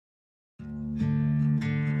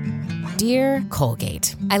Dear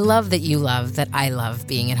Colgate, I love that you love that I love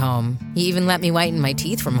being at home. You even let me whiten my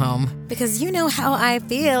teeth from home. Because you know how I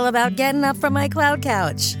feel about getting up from my cloud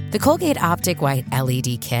couch. The Colgate Optic White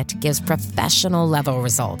LED Kit gives professional-level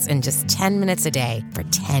results in just 10 minutes a day for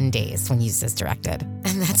 10 days when used as directed.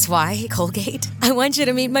 And that's why, Colgate, I want you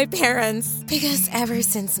to meet my parents. Because ever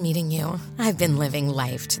since meeting you, I've been living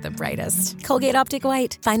life to the brightest. Colgate Optic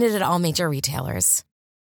White. Find it at all major retailers.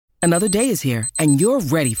 Another day is here, and you're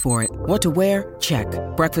ready for it. What to wear? Check.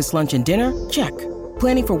 Breakfast, lunch, and dinner? Check.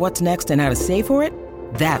 Planning for what's next and how to save for it?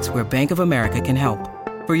 That's where Bank of America can help.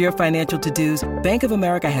 For your financial to-dos, Bank of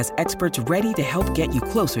America has experts ready to help get you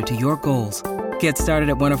closer to your goals. Get started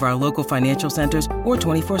at one of our local financial centers or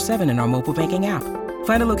 24/7 in our mobile banking app.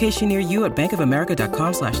 Find a location near you at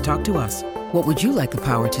bankofamerica.com/talktous. What would you like the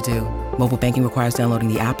power to do? Mobile banking requires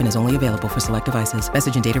downloading the app and is only available for select devices.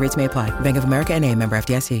 Message and data rates may apply. Bank of America N.A., member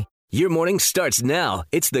FDIC. Your morning starts now.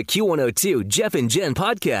 It's the Q102 Jeff and Jen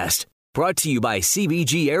podcast. Brought to you by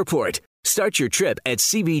CBG Airport. Start your trip at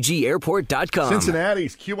CBGAirport.com.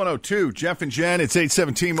 Cincinnati's Q102, Jeff and Jen. It's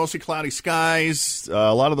 8:17, mostly cloudy skies.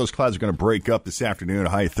 A lot of those clouds are going to break up this afternoon, a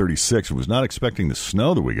high of 36. I was not expecting the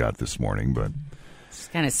snow that we got this morning, but... It's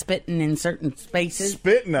kind of spitting in certain spaces.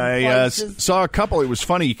 Spitting. I saw a couple. It was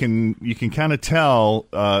funny. You can kind of tell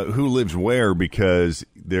who lives where because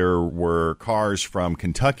there were cars from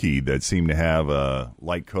Kentucky that seemed to have a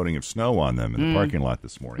light coating of snow on them in the parking lot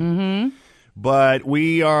this morning. Mm-hmm. But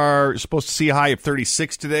we are supposed to see a high of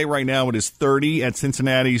 36 today. Right now it is 30 at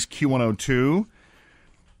Cincinnati's Q102.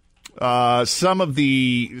 One of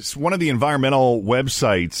the environmental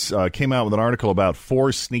websites came out with an article about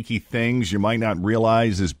 4 sneaky things you might not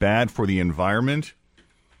realize is bad for the environment.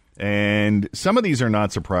 And some of these are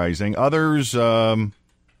not surprising. Others I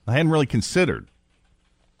hadn't really considered.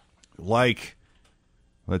 Like,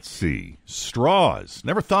 let's see, straws.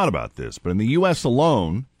 Never thought about this, but in the U.S.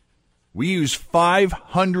 alone, we use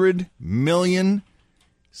 500 million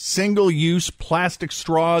single-use plastic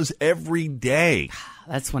straws every day.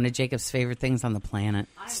 That's one of Jacob's favorite things on the planet,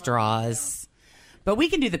 straws. But we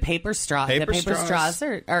can do the paper straw. The paper straws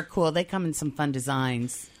are cool. They come in some fun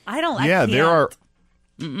designs. There are.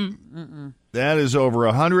 That is over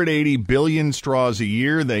 180 billion straws a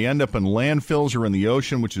year. They end up in landfills or in the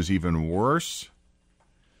ocean, which is even worse.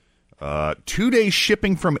 2-day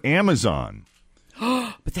shipping from Amazon.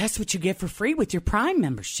 But that's what you get for free with your Prime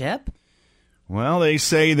membership. Well, they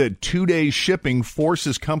say that 2-day shipping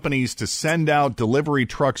forces companies to send out delivery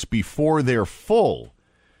trucks before they're full.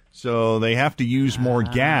 So they have to use more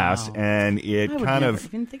gas, and it kind of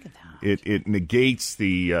even think of that. It negates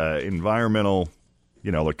the environmental,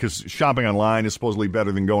 because shopping online is supposedly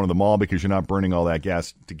better than going to the mall because you're not burning all that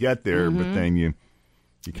gas to get there, but then you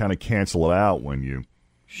kind of cancel it out when you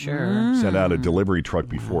send out a delivery truck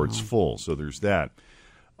before it's full. So there's that.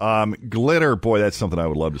 Glitter, boy, that's something I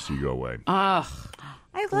would love to see go away. I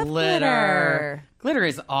love glitter. Glitter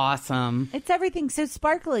is awesome. It's everything so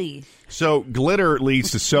sparkly. So glitter leads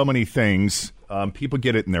to so many things. People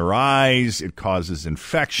get it in their eyes. It causes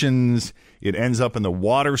infections. It ends up in the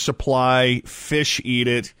water supply. Fish eat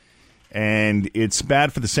it. And it's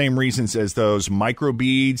bad for the same reasons as those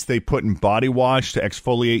microbeads they put in body wash to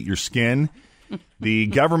exfoliate your skin. The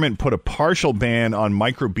government put a partial ban on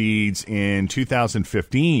microbeads in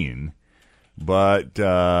 2015, but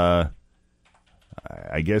I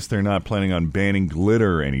guess they're not planning on banning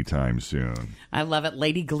glitter anytime soon. I love it.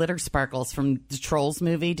 Lady Glitter Sparkles from the Trolls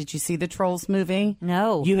movie. Did you see the Trolls movie?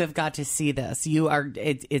 No. You have got to see this.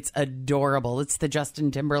 It's adorable. It's the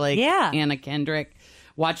Justin Timberlake, Anna Kendrick.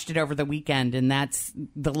 Watched it over the weekend, and that's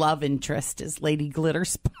the love interest is Lady Glitter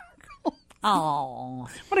Sparkles. Oh,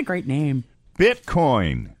 what a great name.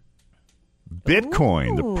 Bitcoin.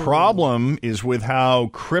 Ooh. The problem is with how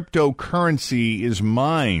cryptocurrency is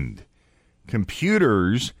mined.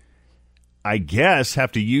 Computers, I guess,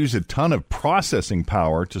 have to use a ton of processing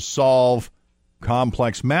power to solve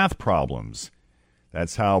complex math problems.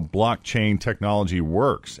 That's how blockchain technology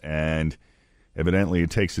works, and evidently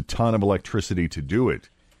it takes a ton of electricity to do it.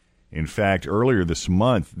 In fact, earlier this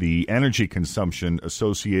month, the energy consumption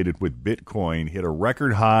associated with Bitcoin hit a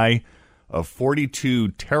record high of 42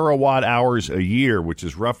 terawatt hours a year, which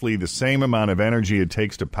is roughly the same amount of energy it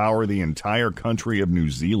takes to power the entire country of New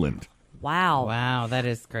Zealand. Wow, that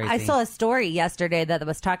is crazy. I saw a story yesterday that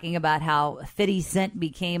was talking about how 50 Cent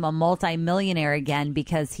became a multimillionaire again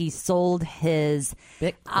because he sold his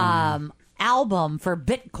album for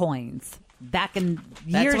Bitcoins. back in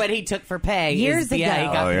years. That's what he took for pay. Years ago. Yeah, he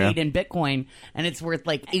got paid in Bitcoin, and it's worth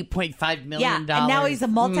like $8.5 million. Yeah, and now he's a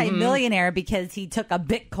multimillionaire because he took a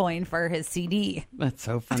Bitcoin for his CD. That's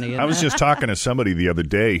so funny. I was just talking to somebody the other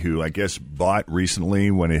day who I guess bought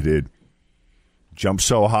recently when it had jumped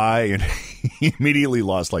so high, and he immediately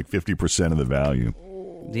lost like 50% of the value.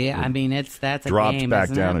 Yeah, I mean, that's a dropped game, back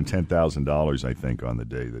isn't down it? in $10,000, I think, on the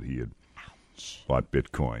day that he had bought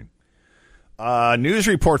Bitcoin. News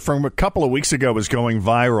report from a couple of weeks ago was going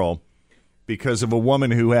viral because of a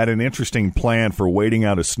woman who had an interesting plan for waiting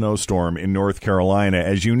out a snowstorm in North Carolina.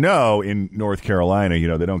 As you know, in North Carolina,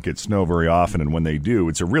 they don't get snow very often, and when they do,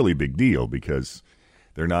 it's a really big deal because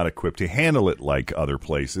they're not equipped to handle it like other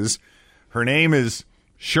places. Her name is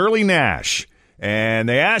Shirley Nash, and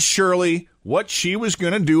they asked Shirley what she was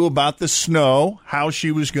going to do about the snow, how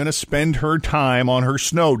she was going to spend her time on her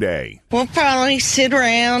snow day. We'll probably sit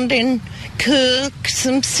around and cook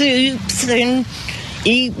some soups and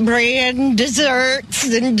eat bread and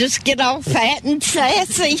desserts and just get all fat and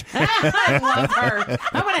sassy. I love her.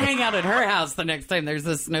 I want to hang out at her house the next time there's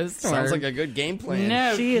a snowstorm. Sounds like a good game plan.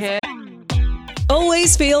 No kidding.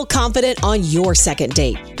 Always feel confident on your second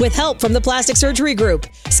date. With help from the Plastic Surgery Group.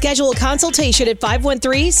 Schedule a consultation at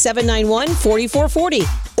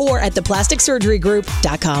 513-791-4440 or at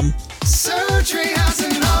theplasticsurgerygroup.com. Surgery has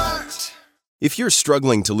an art. If you're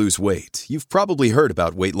struggling to lose weight, you've probably heard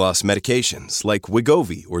about weight loss medications like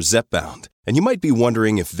Wegovy or Zepbound, and you might be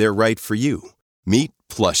wondering if they're right for you. Meet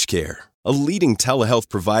PlushCare, a leading telehealth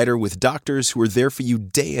provider with doctors who are there for you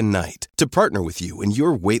day and night to partner with you in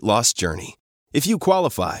your weight loss journey. If you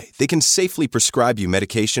qualify, they can safely prescribe you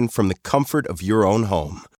medication from the comfort of your own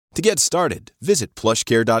home. To get started, visit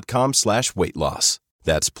plushcare.com/weightloss.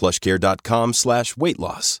 That's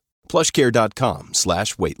plushcare.com/weightloss.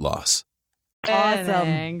 plushcare.com/weightloss.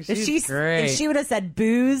 Awesome. She's great. If she would have said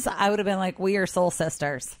booze, I would have been like, we are soul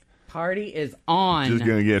sisters. Party is on. She's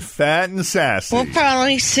going to get fat and sassy. We'll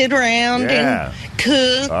probably sit around and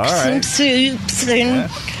cook some soups and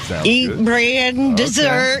eat bread and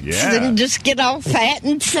desserts and just get all fat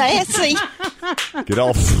and sassy. Get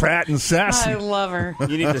all fat and sassy. I love her.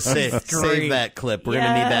 You need to save that clip. We're going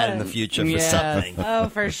to need that in the future for something. Oh,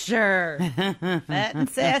 for sure. Fat and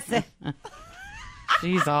sassy.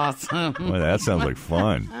 She's awesome. Boy, that sounds like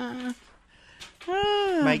fun.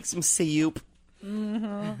 Make some soup.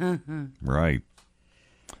 Right.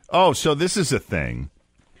 Oh, so this is a thing.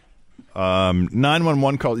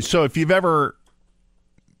 911 call. So if you've ever,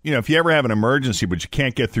 if you ever have an emergency, but you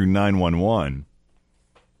can't get through 911,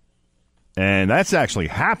 and that's actually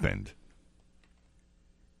happened,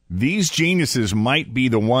 these geniuses might be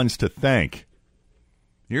the ones to thank.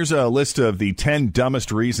 Here's a list of the 10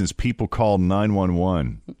 dumbest reasons people called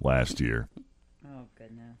 911 last year. Oh,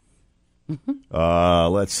 goodness.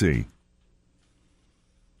 Let's see.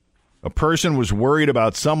 A person was worried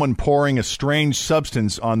about someone pouring a strange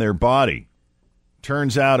substance on their body.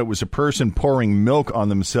 Turns out it was a person pouring milk on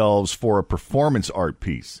themselves for a performance art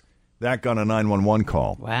piece. That got a 911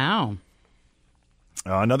 call. Wow.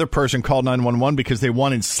 Another person called 911 because they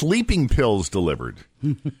wanted sleeping pills delivered.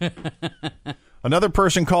 Another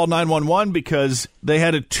person called 911 because they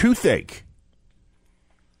had a toothache.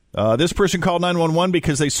 This person called 911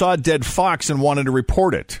 because they saw a dead fox and wanted to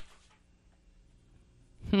report it.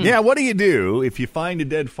 Yeah, what do you do if you find a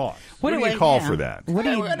dead fox? What do you call for that? What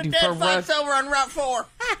do you got a do dead for fox over on Route 4.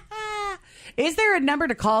 Is there a number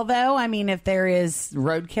to call, though? I mean, if there is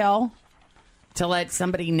roadkill, to let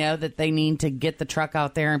somebody know that they need to get the truck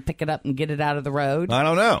out there and pick it up and get it out of the road? I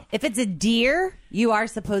don't know. If it's a deer, you are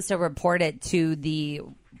supposed to report it to the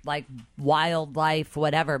wildlife,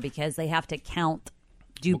 whatever, because they have to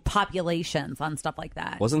do populations on stuff like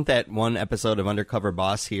that. Wasn't that one episode of Undercover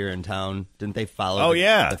Boss here in town? Didn't they follow? Oh,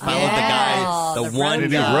 yeah. They followed the guy, the one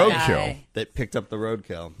roadkill that picked up the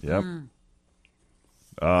roadkill. Yep.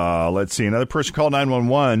 Let's see. Another person called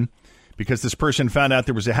 911 because this person found out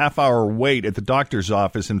there was a half-hour wait at the doctor's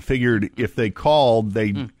office and figured if they called,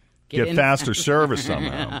 they'd get faster service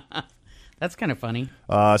somehow. That's kind of funny.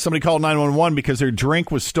 Somebody called 911 because their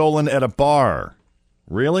drink was stolen at a bar.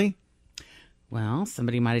 Really? Well,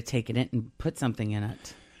 somebody might have taken it and put something in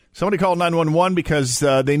it. Somebody called 911 because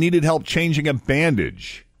they needed help changing a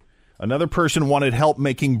bandage. Another person wanted help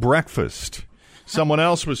making breakfast. Someone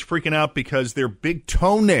else was freaking out because their big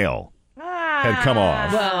toenail had come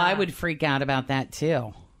off. Well, I would freak out about that,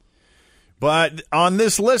 too. But on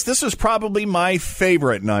this list, this was probably my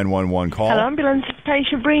favorite 911 call. Hello, ambulance,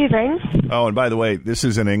 patient breathing. Oh, and by the way, this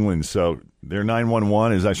is in England, so their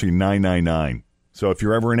 911 is actually 999. So if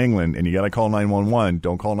you're ever in England and you got to call 911,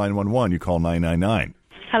 don't call 911, you call 999.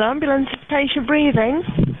 Hello, ambulance, patient breathing.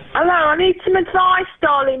 Hello, I need some advice,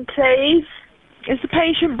 darling, please. Is the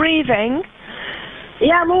patient breathing?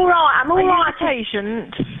 Yeah, I'm all right. I'm all right.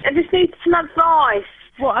 Patient. I just need some advice.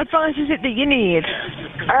 What advice is it that you need?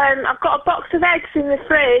 I've got a box of eggs in the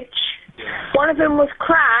fridge. One of them was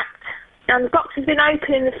cracked, and the box has been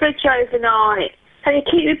open in the fridge overnight. Can you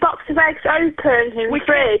keep the box of eggs open in the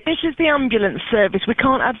fridge? This is the ambulance service. We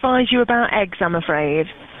can't advise you about eggs, I'm afraid.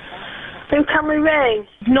 Who can we ring?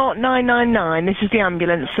 Not 999. This is the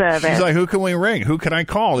ambulance service. She's like, who can we ring? Who can I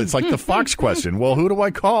call? It's like the Fox question. Well, who do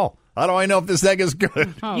I call? How do I know if this egg is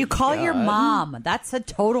good? You call your mom. That's a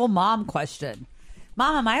total mom question.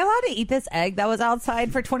 Mom, am I allowed to eat this egg that was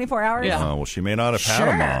outside for 24 hours? Yeah. Well, she may not have had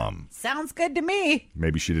a mom. Sounds good to me.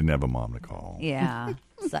 Maybe she didn't have a mom to call. Yeah.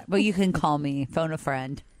 Well, you can call me. Phone a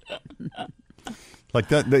friend. Like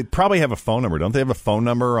that, they probably have a phone number. Don't they have a phone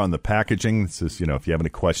number on the packaging that says, if you have any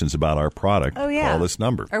questions about our product, call this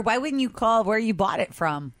number. Or why wouldn't you call where you bought it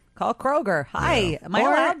from? Call Kroger. Hi, am I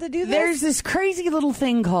allowed to do this? There's this crazy little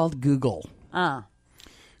thing called Google.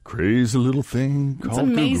 Crazy little thing called It's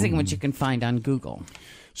amazing Google. what you can find on Google.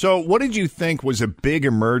 So what did you think was a big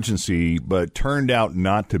emergency but turned out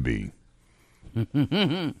not to be?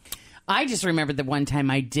 I just remembered the one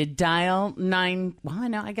time I did dial 9.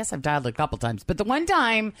 Well, I guess I've dialed it a couple times. But the one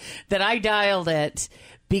time that I dialed it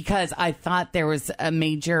because I thought there was a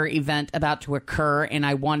major event about to occur and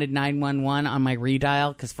I wanted 911 on my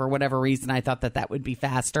redial because for whatever reason I thought that would be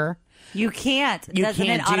faster. You can't. Doesn't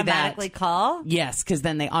it automatically call? Yes, because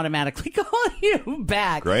then they automatically call you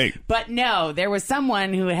back. Great. But no, there was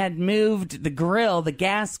someone who had moved the grill, the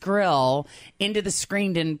gas grill, into the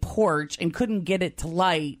screened-in porch and couldn't get it to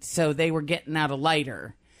light, so they were getting out a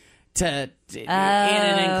lighter in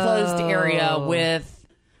an enclosed area with,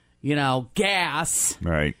 gas.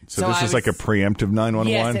 Right. So this is like a preemptive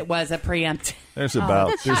 911? Yes, it was a preemptive. There's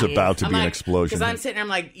about to be an explosion. Because I'm sitting there, I'm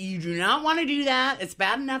like, you do not want to do that. It's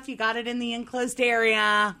bad enough you got it in the enclosed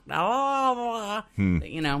area. Blah, blah, blah.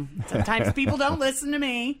 But, sometimes people don't listen to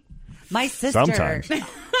me. My sister, sometimes.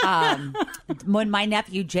 When my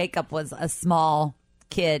nephew Jacob was a small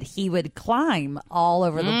kid, he would climb all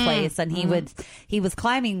over the place, and he was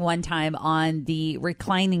climbing one time on the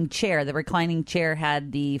reclining chair. The reclining chair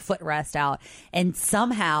had the footrest out, and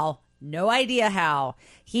somehow, no idea how,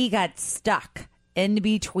 he got stuck in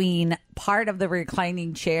between part of the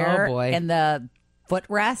reclining chair and the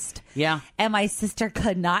footrest. Yeah. And my sister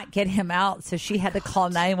could not get him out, so she had to call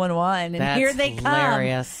 911. And That's here they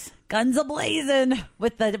hilarious. come. Guns a-blazing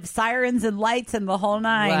with the sirens and lights and the whole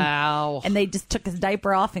nine. Wow. And they just took his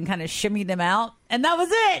diaper off and kind of shimmied him out. And that was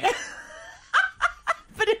it.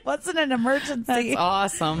 But it wasn't an emergency. That's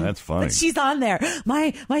awesome. That's funny. But she's on there.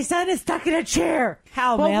 My son is stuck in a chair.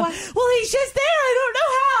 How, ma'am? Well, he's just there. I don't know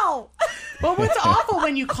how. Well, what's awful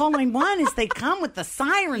when you call 911 is they come with the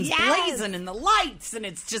sirens blazing and the lights, and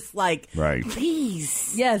it's just like,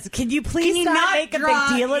 please. Yes, can you please not make a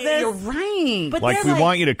big deal of this? You're right. But like, we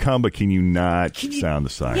want you to come, but can you not sound the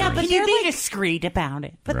siren? Yeah, but you be discreet about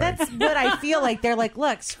it. But that's what I feel like. They're like,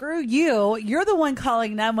 look, screw you. You're the one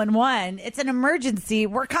calling 911. It's an emergency.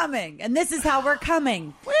 We're coming. And this is how we're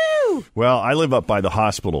coming. Woo! Well, I live up by the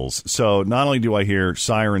hospitals. So not only do I hear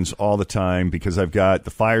sirens all the time because I've got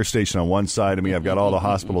the fire station on one side of me, I've got all the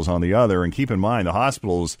hospitals on the other. And keep in mind, the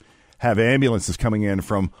hospitals have ambulances coming in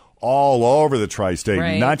from all over the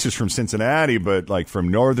tri-state, not just from Cincinnati, but like from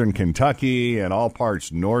northern Kentucky and all parts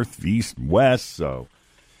north, east, west. So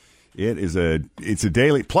it's a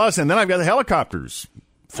daily plus. And then I've got the helicopters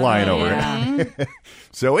flying over.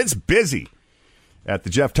 So it's busy at the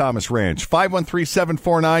Jeff Thomas Ranch.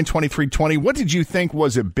 513-749-2320. What did you think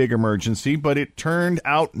was a big emergency, but it turned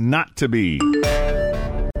out not to be?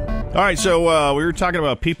 All right, so we were talking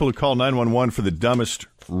about people who call 911 for the dumbest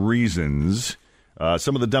reasons.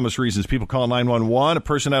 Some of the dumbest reasons people call 911. A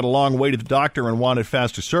person had a long way to the doctor and wanted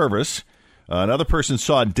faster service. Another person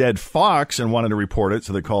saw a dead fox and wanted to report it,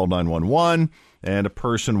 so they called 911. And a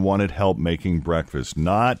person wanted help making breakfast.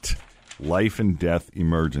 Not life and death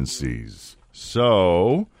emergencies.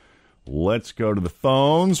 So let's go to the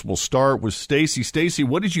phones. We'll start with Stacy. Stacy,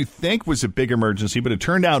 what did you think was a big emergency, but it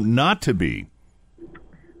turned out not to be?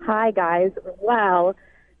 Hi, guys. Well,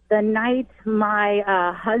 the night my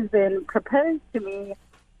husband proposed to me,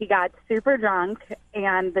 he got super drunk,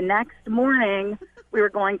 and the next morning we were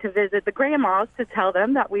going to visit the grandmas to tell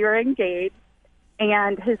them that we were engaged,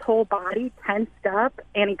 and his whole body tensed up,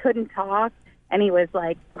 and he couldn't talk, and he was,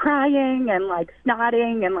 like, crying and, like,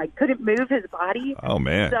 snotting and, like, couldn't move his body. Oh,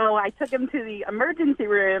 man. So I took him to the emergency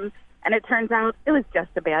room, and it turns out it was just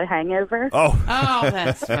a bad hangover. Oh,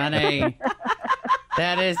 that's funny.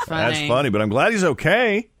 That is funny. That's funny, but I'm glad he's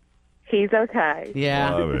okay. He's okay.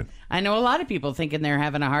 Yeah. Love it. I know a lot of people thinking they're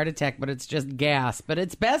having a heart attack, but it's just gas. But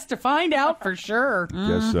it's best to find out for sure.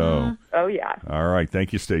 Guess so. Oh, yeah. All right.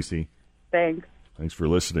 Thank you, Stacy. Thanks. Thanks for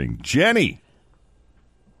listening. Jenny.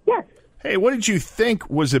 Yes. Hey, what did you think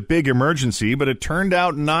was a big emergency, but it turned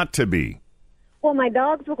out not to be? Well, my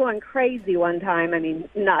dogs were going crazy one time. I mean,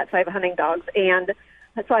 nuts. I have hunting dogs. And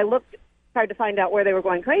so I tried to find out where they were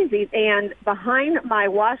going crazy. And behind my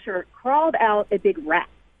washer crawled out a big rat.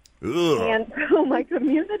 Ugh. And so my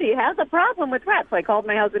community has a problem with rats. So I called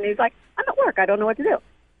my husband. He's like, I'm at work. I don't know what to do.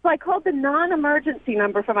 So I called the non-emergency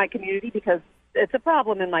number for my community because it's a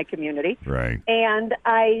problem in my community. Right. And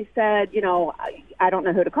I said, I don't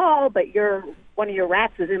know who to call, but one of your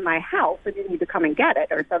rats is in my house, and you need to come and get it,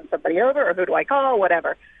 or send somebody over, or who do I call,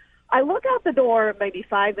 whatever. I look out the door maybe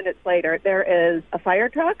 5 minutes later. There is a fire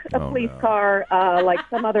truck, a police car, like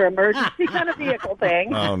some other emergency kind of vehicle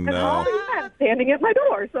thing, and all these men standing at my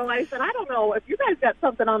door. So I said, I don't know, if you guys got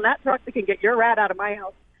something on that truck that can get your rat out of my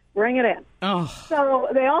house, bring it in. Oh. So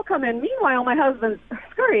they all come in. Meanwhile, my husband's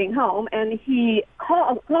scurrying home, and he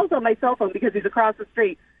calls on my cell phone because he's across the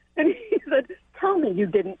street. And he said, tell me you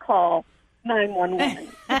didn't call 911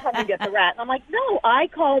 to come and get the rat. And I'm like, no, I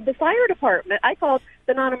called the fire department. I called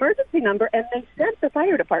the non-emergency number, and they sent the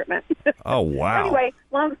fire department. Oh, wow. Anyway,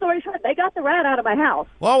 long story short, they got the rat out of my house.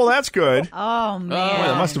 Well, that's good. Oh, man. Boy,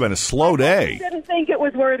 that must have been a slow day. I didn't think it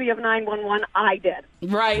was worthy of 911. I did.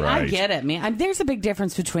 Right. I get it, man. There's a big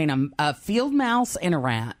difference between a field mouse and a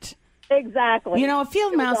rat. Exactly. A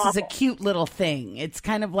field mouse is a cute little thing. It's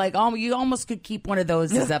kind of like, you almost could keep one of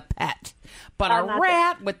those as a pet. But a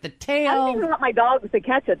rat with the tail. I didn't even want my dogs to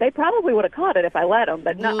catch it. They probably would have caught it if I let them,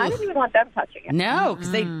 but no, I didn't even want them touching it. No,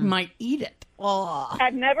 because they might eat it. Oh.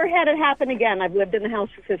 I've never had it happen again. I've lived in the house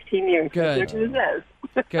for 15 years. Good. So there it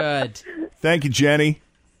is. Good. Thank you, Jenny.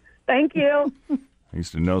 Thank you. I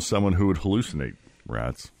used to know someone who would hallucinate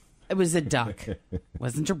rats. It was a duck. It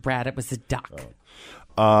wasn't a rat. It was a duck.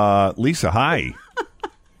 Lisa, hi.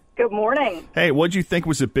 Good morning. Hey, what'd you think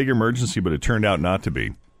was a big emergency, but it turned out not to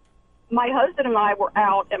be? My husband and I were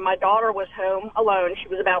out, and my daughter was home alone. She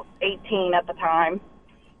was about 18 at the time,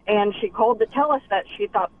 and she called to tell us that she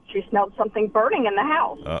thought she smelled something burning in the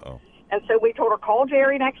house. Uh-oh. And so we told her, call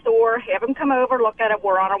Jerry next door, have him come over, look at it.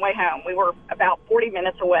 We're on our way home. We were about 40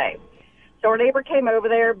 minutes away. So our neighbor came over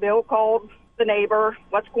there. Bill called the neighbor.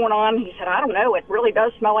 What's going on? He said, I don't know. It really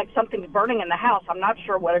does smell like something's burning in the house. I'm not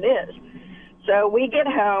sure what it is. So we get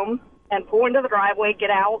home and pull into the driveway, get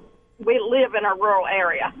out. We live in a rural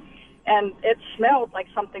area. And it smelled like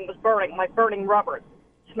something was burning, like burning rubber. It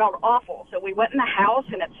smelled awful. So we went in the house,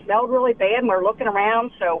 and it smelled really bad, and we're looking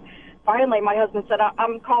around. So finally, my husband said,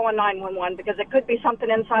 I'm calling 911 because it could be something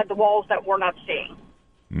inside the walls that we're not seeing.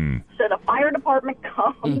 So the fire department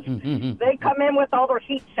comes. They come in with all their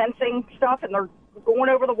heat sensing stuff, and they're going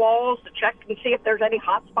over the walls to check and see if there's any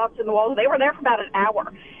hot spots in the walls. They were there for about an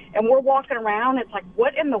hour, and we're walking around. It's like,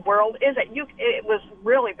 what in the world is it? It was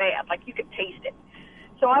really bad. Like, you could taste it.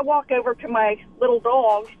 So I walk over to my little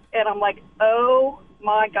dog, and I'm like, oh,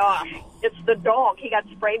 my gosh, it's the dog. He got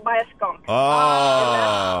sprayed by a skunk.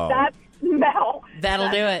 Oh. That smell. That'll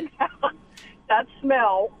do it. That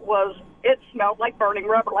smell it smelled like burning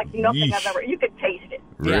rubber, like nothing I've ever, you could taste it.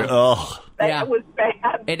 Yeah. Ugh. It was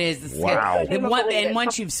bad. It is. Wow. And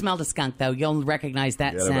once you've smelled a skunk, though, you'll recognize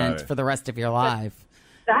that scent for the rest of your life.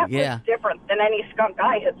 That was different than any skunk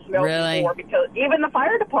I had smelled before, because even the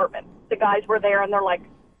fire department, the guys were there, and they're like,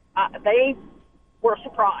 they were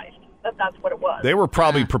surprised that that's what it was. They were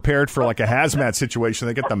probably prepared for like a hazmat situation.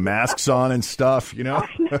 They get the masks on and stuff, I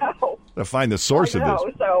know. To find the source of this.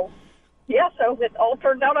 So, so it all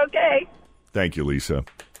turned out okay. Thank you, Lisa.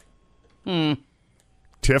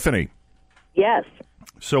 Tiffany. Yes.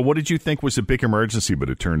 So what did you think was a big emergency, but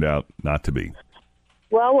it turned out not to be?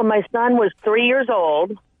 Well, when my son was 3 years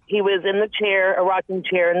old, he was in the chair, a rocking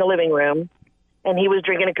chair in the living room, and he was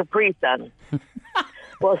drinking a Capri Sun.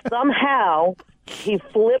 Well, somehow he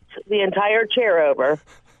flipped the entire chair over,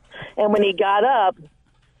 and when he got up,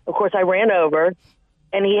 of course, I ran over,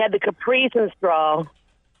 and he had the Capri Sun straw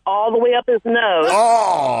all the way up his nose.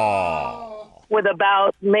 Oh! With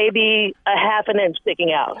about maybe a half an inch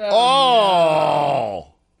sticking out. Oh!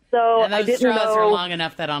 So and those I didn't straws know, are long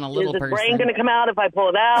enough that on a little is the person. brain going to come out if I pull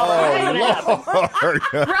it out?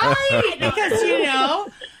 Right,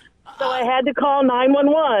 because So I had to call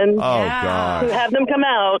 911 God. to have them come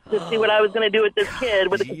out to see what I was going to do with this kid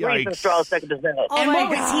with a Capri Sun straw stuck in his nose. And what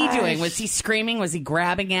was he doing? Was he screaming? Was he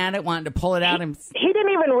grabbing at it, wanting to pull it out? He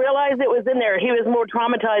didn't even realize it was in there. He was more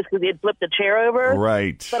traumatized because he had flipped the chair over.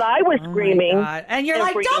 Right. But I was screaming. And you're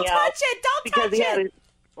like, freaking don't out touch it, don't because touch he had it.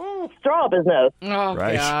 straw up his nose. Oh,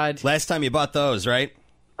 Right. God. Last time you bought those, right?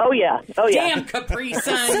 Oh, yeah. Oh, yeah. Damn Capri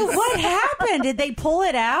Suns. So what happened? Did they pull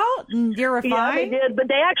it out and you're Yeah, they fine? did, but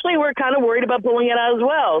they actually were kind of worried about pulling it out as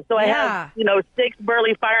well. So I Yeah. have, 6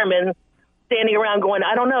 burly firemen standing around going,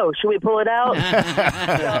 I don't know, should we pull it out?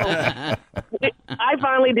 So I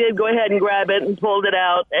finally did go ahead and grab it and pulled it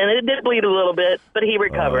out, and it did bleed a little bit, but he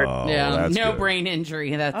recovered. Oh, Yeah, that's no good. brain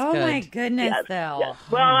injury. That's Oh good. my goodness, though. Yes.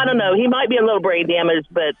 Well, I don't know. He might be a little brain damaged,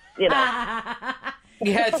 but, Yeah,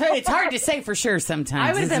 it's hard to say for sure sometimes.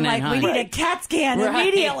 I was isn't in it, we hon? need a CAT scan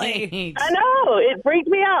immediately. I know. It freaked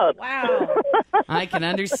me out. Wow. I can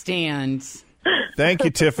understand. Thank you,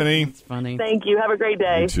 Tiffany. It's funny. Thank you. Have a great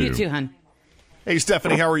day. You too, hon. Hey,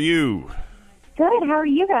 Stephanie, how are you? Good. How are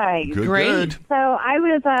you guys? Good, Great. good. So I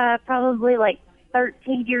was probably like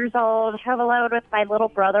 13 years old, traveling with my little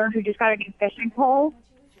brother who just got a new fishing pole,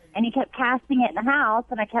 and he kept casting it in the house,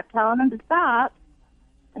 and I kept telling him to stop.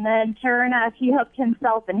 And then, sure enough, he hooked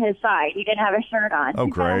himself in his side. He didn't have a shirt on. Oh,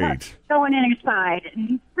 He got great. hooked going in his side, and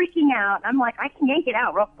he's freaking out. I'm like, I can yank it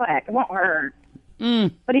out real quick. It won't hurt.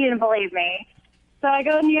 But he didn't believe me. So I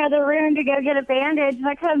go in the other room to go get a bandage, and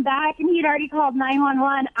I come back, and he'd already called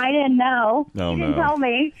 911. I didn't know. Oh, he didn't no. tell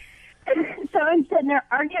me. So I'm sitting there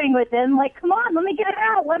arguing with him, like, come on, let me get it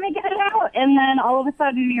out. Let me get it out. And then all of a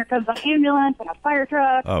sudden, here comes an ambulance and a fire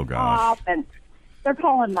truck. Oh, gosh. And they're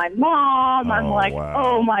calling my mom. I'm Oh, like, wow.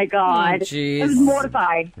 oh, my God. Oh, jeez. I was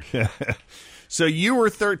mortified. So you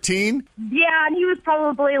were 13? Yeah, and he was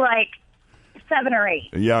probably like 7 or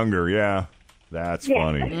 8. Younger, yeah. That's Yeah.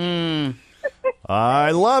 funny.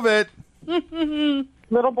 I love it.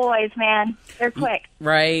 Little boys, man. They're quick.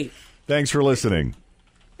 Right. Thanks for listening.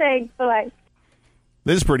 Thanks. Bye-bye.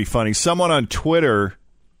 This is pretty funny. Someone on Twitter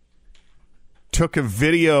took a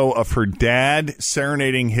video of her dad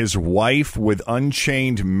serenading his wife with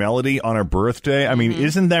Unchained Melody on her birthday. I mean,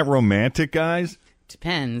 isn't that romantic, guys?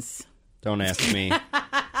 Depends. Don't ask me.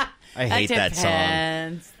 I hate that song.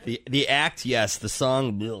 Depends. The act, yes. The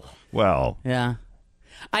song, ugh. Well, Yeah.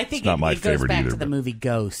 I think It's not my it goes favorite back either, to the but- movie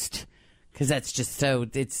Ghost. Because that's just so,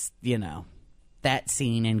 it's, that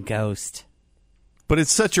scene in Ghost. but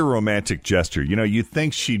it's such a romantic gesture. You'd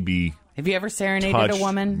think she'd be Have you ever serenaded touched, a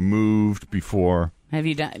woman? moved before. Have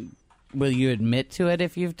you done? Will you admit to it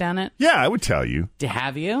if you've done it? Yeah, I would tell you.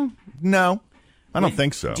 Have you? No, I don't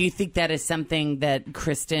think so. Do you think that is something that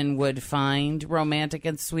Kristen would find romantic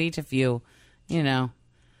and sweet if you,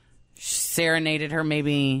 serenaded her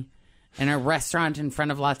maybe in a restaurant in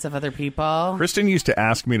front of lots of other people? Kristen used to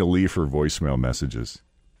ask me to leave her voicemail messages.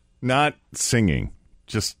 Not singing,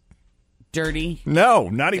 just Dirty? no,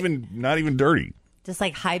 not even dirty. Just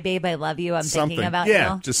like, hi, babe, I love you. I'm Something. thinking about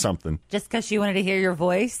yeah, you. just something. Just because she wanted to hear your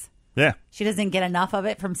voice? Yeah. She doesn't get enough of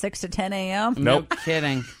it from 6 to 10 a.m.? Nope. No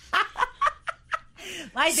kidding.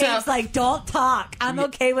 My date's like, don't talk. I'm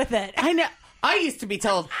okay with it. I know. I used to be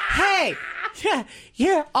told, hey,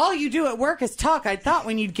 yeah, all you do at work is talk. I thought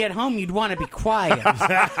when you'd get home, you'd want to be quiet. You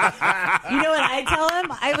know what I tell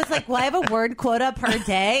him? I was like, well, I have a word quota per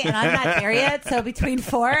day, and I'm not there yet. So between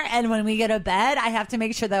 4 and when we go to bed, I have to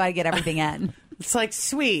make sure that I get everything in. It's like,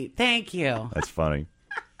 sweet. Thank you. That's funny.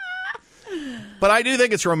 But I do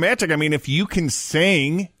think it's romantic. I mean, if you can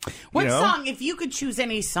sing, What song, if you could choose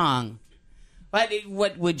any song,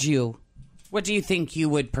 what would you? What do you think you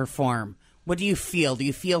would perform? What do you feel? Do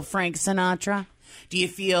you feel Frank Sinatra? Do you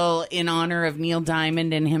feel in honor of Neil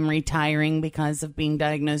Diamond and him retiring because of being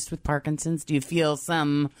diagnosed with Parkinson's? Do you feel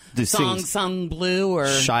some Do song sing- sung blue or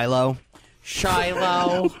Shiloh.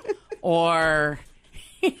 or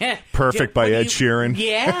Perfect by Ed Sheeran.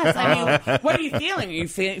 Yes. I mean, what are you feeling? Are you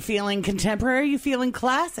feeling contemporary? Are you feeling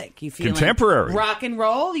classic? You feeling Contemporary. rock and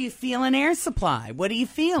roll? Are you feeling Air Supply? What are you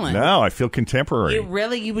feeling? No, I feel contemporary.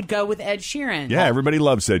 You would go with Ed Sheeran? Yeah, everybody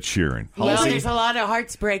loves Ed Sheeran. Well, there's a lot of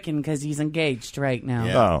hearts breaking because he's engaged right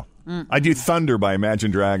now. Oh, I do Thunder by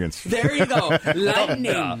Imagine Dragons. There you go.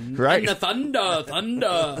 Lightning. Right. And the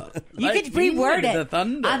thunder. You could Lightning reword and the it.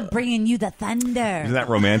 thunder. I'm bringing you the thunder. Isn't that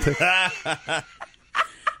romantic?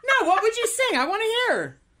 No, what would you sing? I want to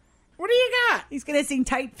hear. What do you got? He's going to sing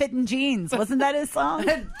Tight Fitting Jeans. Wasn't that his song?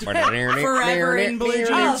 Forever in blue jeans,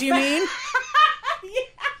 Oh, you mean?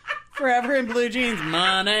 Forever in blue jeans.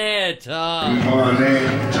 Money talks.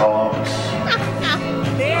 Money talks.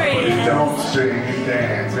 There he It is. don't sing and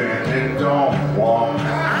dance and it don't walk.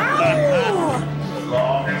 As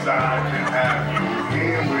long as I can have you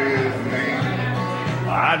here with me,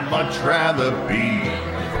 I'd much rather be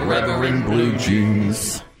forever in blue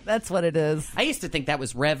jeans. That's what it is. I used to think that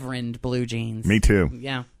was Reverend Blue Jeans. Me too.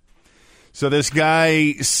 Yeah. So this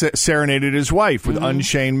guy serenaded his wife with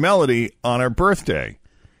Unchained Melody on her birthday.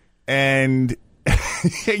 And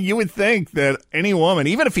You would think that any woman,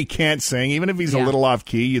 even if he can't sing, even if he's a little off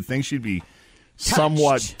key, you'd think she'd be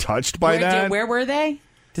somewhat touched by that. Where were they?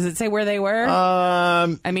 Does it say where they were?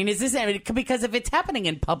 I mean, is this because if it's happening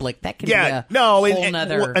in public, that could be a whole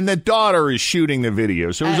nother. And the daughter is shooting the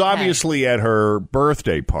video, so it was obviously at her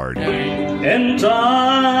birthday party. And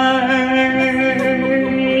time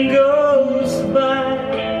goes by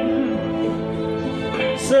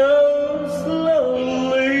so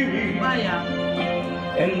slowly.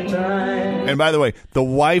 And by the way, the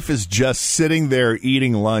wife is just sitting there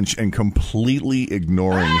eating lunch and completely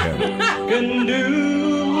ignoring him. Can do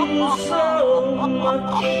so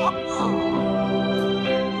much.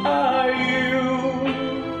 Are you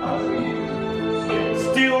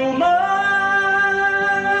still mine?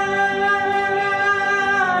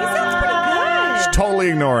 He sounds pretty good. She's totally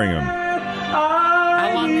ignoring him.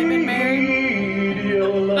 How long have they been married?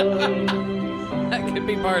 That could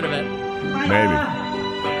be part of it. Maybe.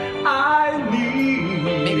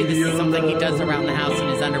 Maybe this is something he does around the house in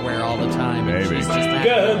his underwear all the time. Maybe. She's just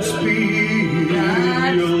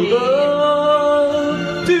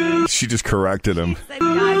She just corrected him.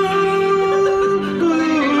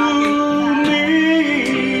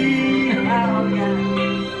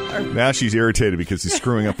 Now she's irritated because he's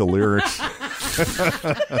screwing up the lyrics.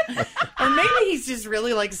 Or maybe he's just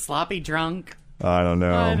really like sloppy drunk. I don't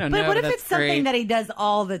know. But what if it's something that he does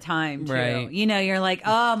all the time, too? Right. You know, you're like,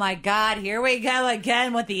 oh, my God, here we go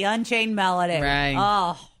again with the Unchained Melody. Right.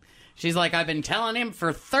 Oh. She's like, I've been telling him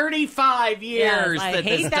for 35 years that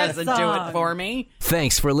this doesn't do it for me.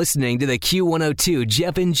 Thanks for listening to the Q102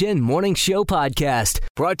 Jeff and Jen Morning Show podcast,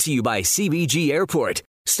 brought to you by CBG Airport.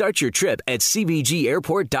 Start your trip at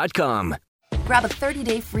CBGAirport.com. Grab a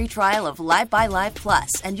 30-day free trial of Live by Live Plus,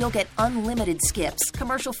 and you'll get unlimited skips,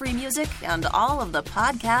 commercial-free music, and all of the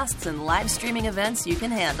podcasts and live streaming events you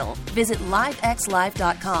can handle. Visit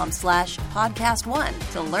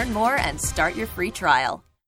livexlive.com/podcast1 to learn more and start your free trial.